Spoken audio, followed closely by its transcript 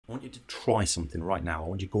I want you to try something right now. I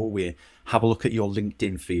want you to go away, have a look at your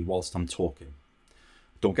LinkedIn feed whilst I'm talking.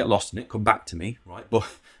 Don't get lost in it. Come back to me, right? But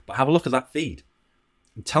have a look at that feed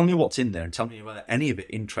and tell me what's in there and tell me whether any of it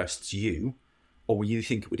interests you or you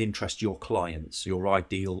think it would interest your clients, your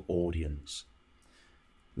ideal audience.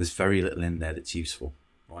 There's very little in there that's useful,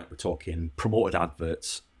 right? We're talking promoted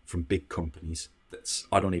adverts from big companies.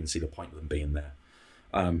 I don't even see the point of them being there.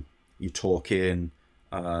 You're talking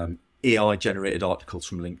AI generated articles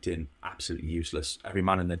from LinkedIn, absolutely useless. Every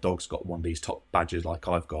man and their dog's got one of these top badges like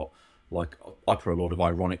I've got. Like, I put a lot of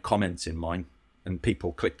ironic comments in mine and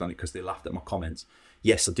people clicked on it because they laughed at my comments.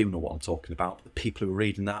 Yes, I do know what I'm talking about. But the people who are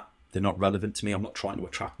reading that, they're not relevant to me. I'm not trying to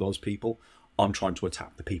attract those people. I'm trying to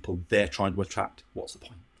attack the people they're trying to attract. What's the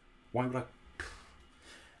point? Why would I?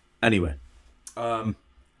 Anyway, I've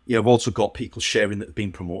also got people sharing that they've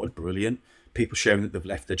been promoted, brilliant. People sharing that they've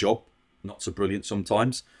left their job, not so brilliant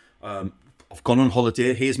sometimes. I've gone on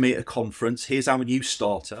holiday. Here's me at a conference. Here's our new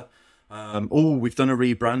starter. We've done a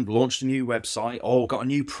rebrand, launched a new website. Got a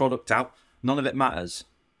new product out. None of it matters.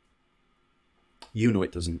 You know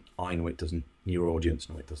it doesn't. I know it doesn't. Your audience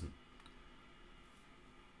know it doesn't.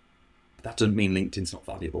 But that doesn't mean LinkedIn's not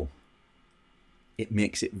valuable. It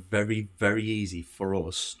makes it very, very easy for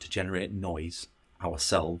us to generate noise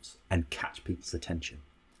ourselves and catch people's attention.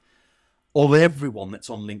 Of everyone that's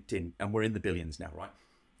on LinkedIn, and we're in the billions now, right?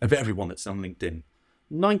 Of everyone that's on LinkedIn,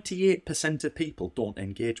 98% of people don't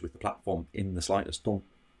engage with the platform in the slightest. Don't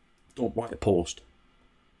write a post.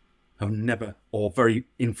 Have never or very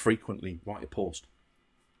infrequently write a post.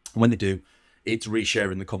 And when they do, it's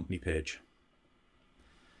resharing the company page.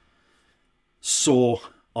 So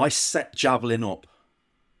I set Javelin up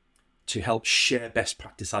to help share best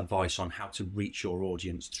practice advice on how to reach your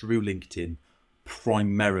audience through LinkedIn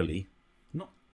primarily